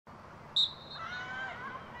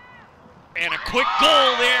And a quick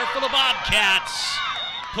goal there for the Bobcats.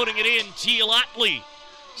 Putting it in, Teal Otley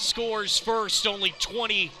scores first, only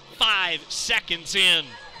 25 seconds in.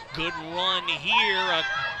 Good run here, a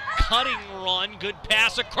cutting run, good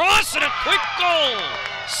pass across, and a quick goal.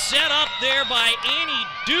 Set up there by Annie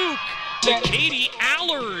Duke to Katie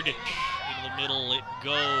Allard. In the middle it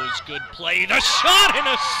goes, good play, the shot and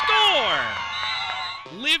a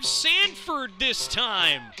score! Liv Sanford this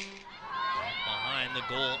time. Behind the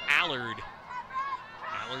goal, Allard.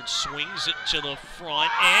 Allard swings it to the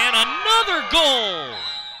front, and another goal!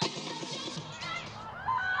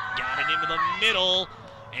 Got it into the middle,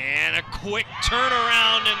 and a quick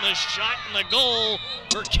turnaround, and the shot and the goal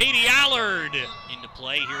for Katie Allard. Into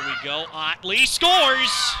play, here we go, Otley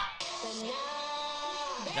scores!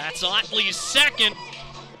 That's Otley's second,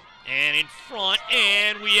 and in front,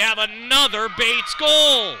 and we have another Bates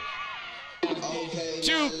goal!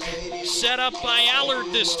 Duke set up by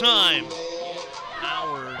Allard this time.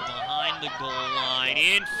 Howard behind the goal line,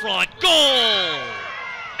 in front, goal!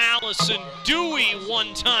 Allison Dewey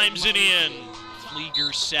one-times it in.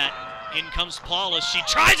 Flieger set, in comes Paulus, she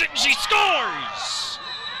tries it and she scores!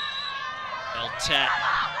 Beltet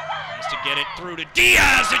has to get it through to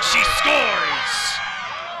Diaz and she scores!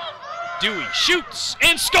 Dewey shoots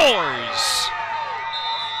and scores!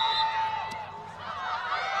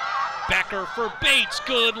 Becker for Bates,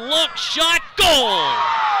 good look, shot, goal!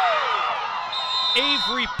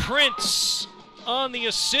 Avery Prince on the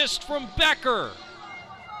assist from Becker.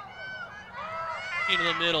 Into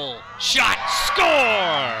the middle, shot,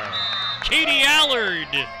 score! Katie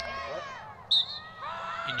Allard.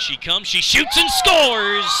 In she comes, she shoots and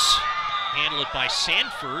scores! Handle it by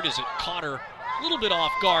Sanford as it caught her a little bit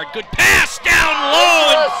off guard. Good pass down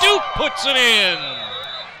low, and Duke puts it in!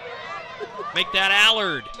 Make that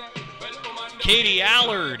Allard. Katie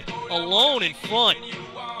Allard alone in front.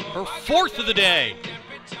 Her fourth of the day.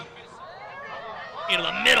 Into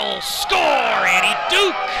the middle, score, Annie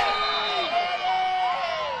Duke!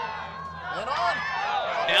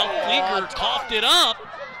 Now Flieger coughed it up,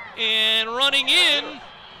 and running in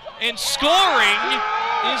and scoring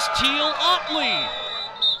is Teal Otley.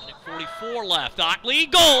 44 left, Otley,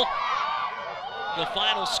 goal! The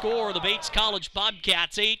final score, the Bates College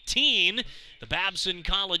Bobcats 18, the Babson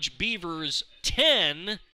College Beavers 10.